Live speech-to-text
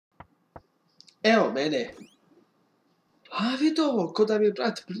Evo mene. A vidi ovo, ko da mi je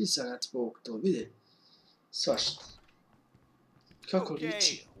brat blizanac mog, to vidi. Svašta. Kako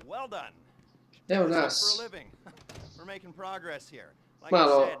liči. Evo nas.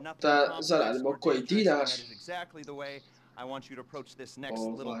 Malo da zaradimo koji dinar.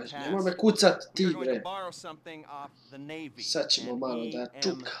 Nemoj me kucat, tigre. Sad ćemo malo da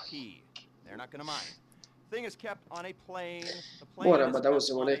čuka. Moramo da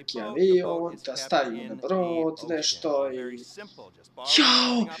uzemo neki avion, da stavimo na brod, nešto i...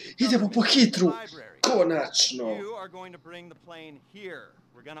 Jao, idemo po hitru! Konačno!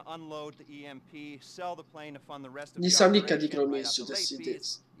 Nisam nikad igrao misiju da si ide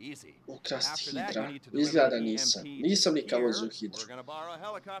ukrasti hidra. Izgleda nisam. Nisam nikad vozio hidru.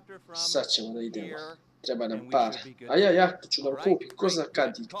 Sad ćemo da idemo. Treba nam para. A ja jahtu ću nam kupiti, ko zna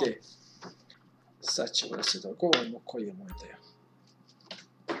kad i gde. Sad ćemo da se dogovorimo koji je moj deo.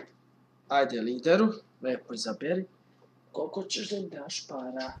 Ajde lideru, lepo izaberi. Koliko ćeš da im daš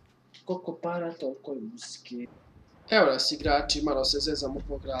para? Koliko para, toliko i muzike. Evo nas igrači, malo se zezamo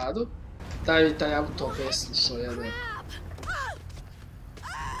po gradu. Daj mi taj auto beslušao, ja ne.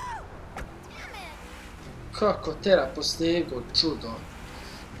 Kako tera po snegu, čudo.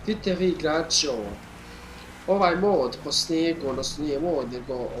 Vidite vi igrači ovo. Ovaj mod po snegu, odnosno nije mod,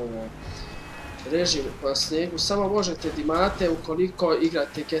 nego ovo režim po snegu, samo možete da imate ukoliko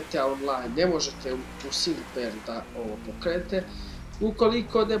igrate GTA online. Ne možete u single player da ovo pokrenete.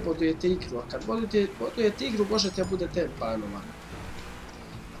 Ukoliko ne bodujete igru, a kad bodujete igru možete budete banovani.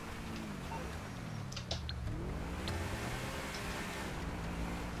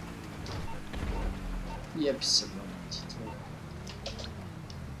 Jebi se morati tvoje.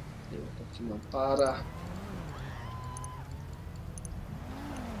 Evo dok imam para.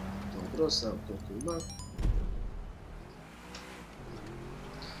 Dobro, znam koliko imam.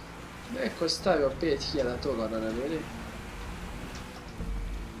 Neko je stavio $5000 na mene.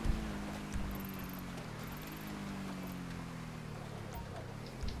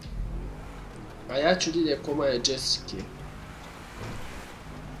 A ja ću vidjeti ko moje Jessica.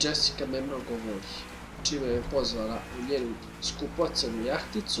 Jessica me mnogo voli. Čime me pozvala u njenu skupocenu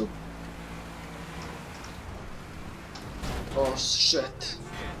jahticu. Oh shit.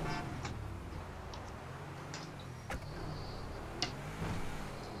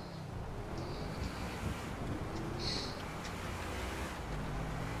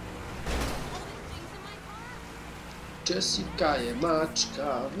 Jessica je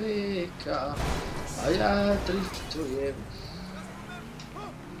mačka veka, a ja driftujem.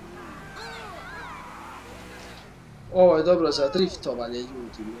 Ovo je dobro za driftovanje,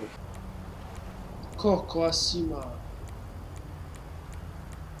 ljudi moji. Koliko vas ima?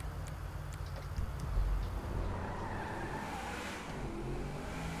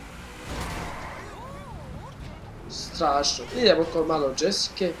 Strašno. Idemo kod malo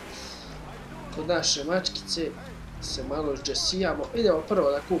Jessica. Kod naše mačkice. Se malo džesijamo. Idemo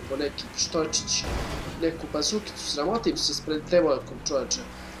prvo da kupimo neki pištočić, neku bazukicu. Sramotim se spred devojkom, čovječe.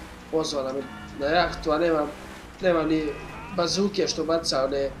 Pozvala me na jahtu, a nemam ni bazuke što baca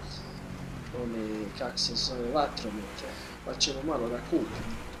one, kak se zove, vatromete. Pa ćemo malo da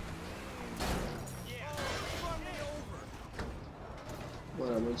kupimo.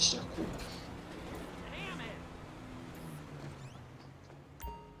 Moramo ići da kupimo.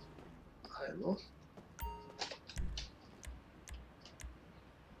 Ajmo.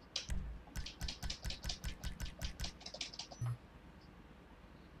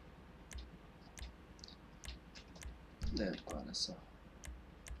 Ne, para sam.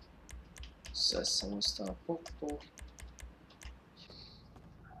 Sve sam ostao pokupao.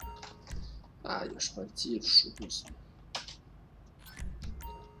 A, još pancirušu uzmu.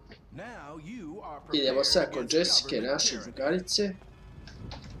 Idemo sad kod Jessica, naše drugarice.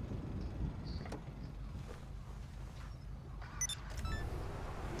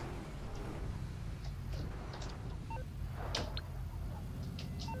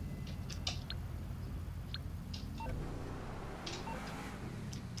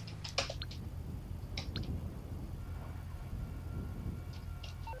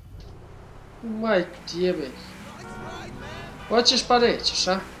 Majku ti jebe. Hoćeš pa nećeš,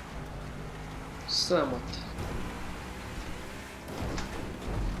 a? Sramota.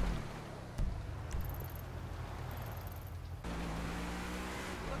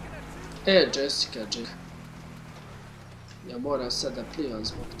 Jessica. Ja moram sad da plivam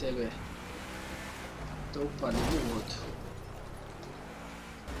zbog tebe. Da upalim u vodu.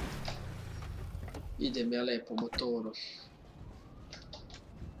 Idem ja lepo motorom.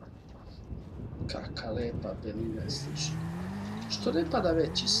 Kaka lepa belina stiže. Što ne pada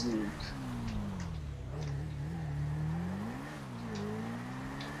veći snijeg?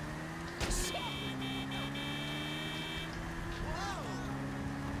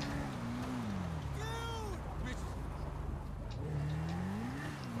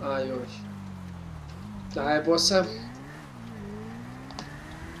 Ajoj. Daj, bosa.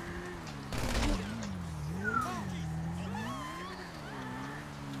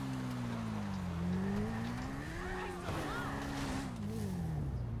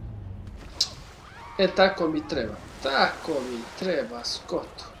 E, tako mi treba. Tako mi treba,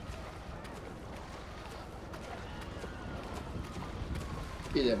 Scottu.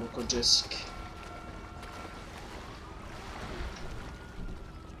 Idemo kod Jessica.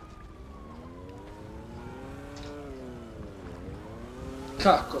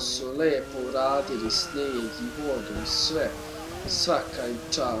 Kako su lepo uradili snijeg i vodu i sve. Svaka im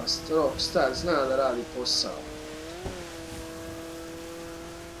čast. Rockstar zna da radi posao.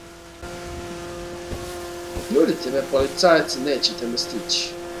 Ljudite me, policajci, nećete me stići.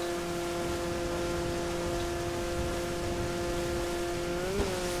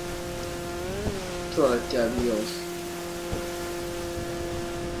 Proleti avion.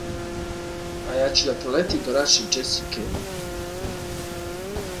 A ja ću da proletim do naše Jessica.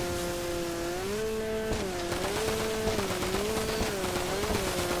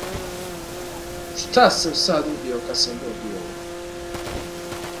 Šta sam sad ubio kad sam dobio ovo?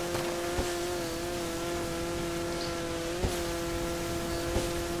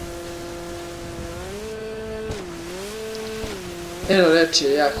 Eno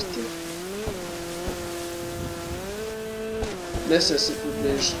reče Jahti. Ne sve se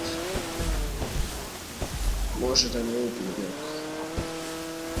približiti. Može da me ubije neko.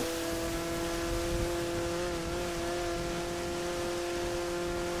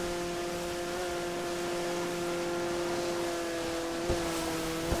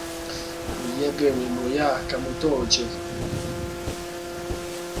 Jebem mu ja kad mu dođem.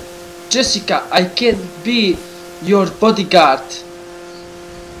 Jessica, I can't be your bodyguard.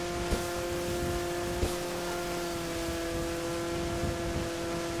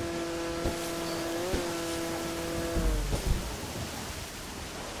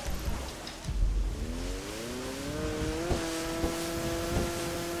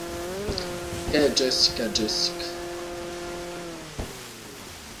 Jessica.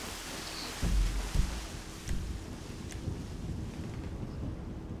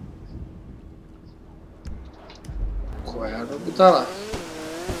 Koja budala?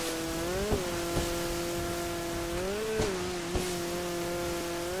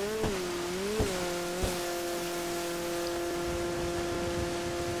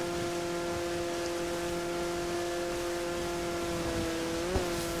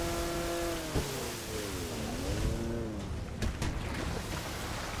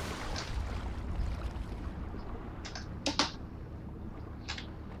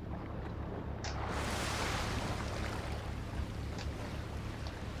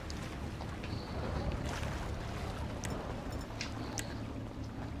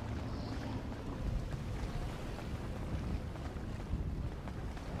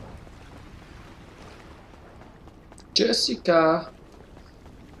 Jessica,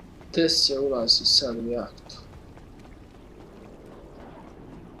 gde se ulazi sad u jahtu?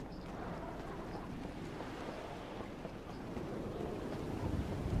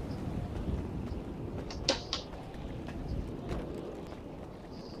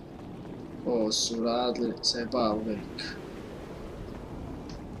 Ovo su radili ceba uvek.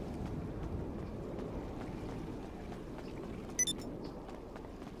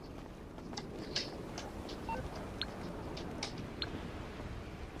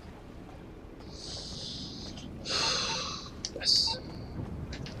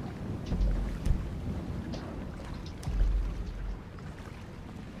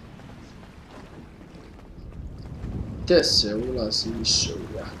 Gde se ulazi više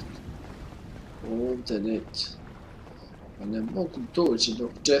u jahtu? Ovdje neće. Pa ne mogu doći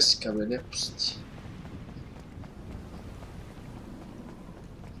dok Jessica me ne pusti.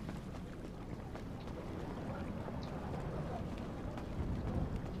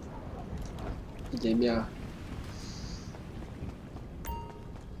 Idem ja.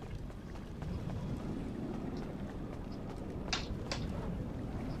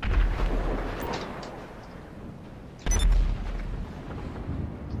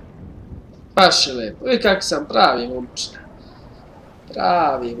 Baš je lepo. I kak sam pravi momčina.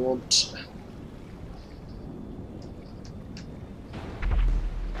 Pravi momčina.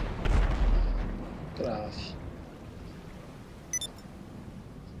 Pravi.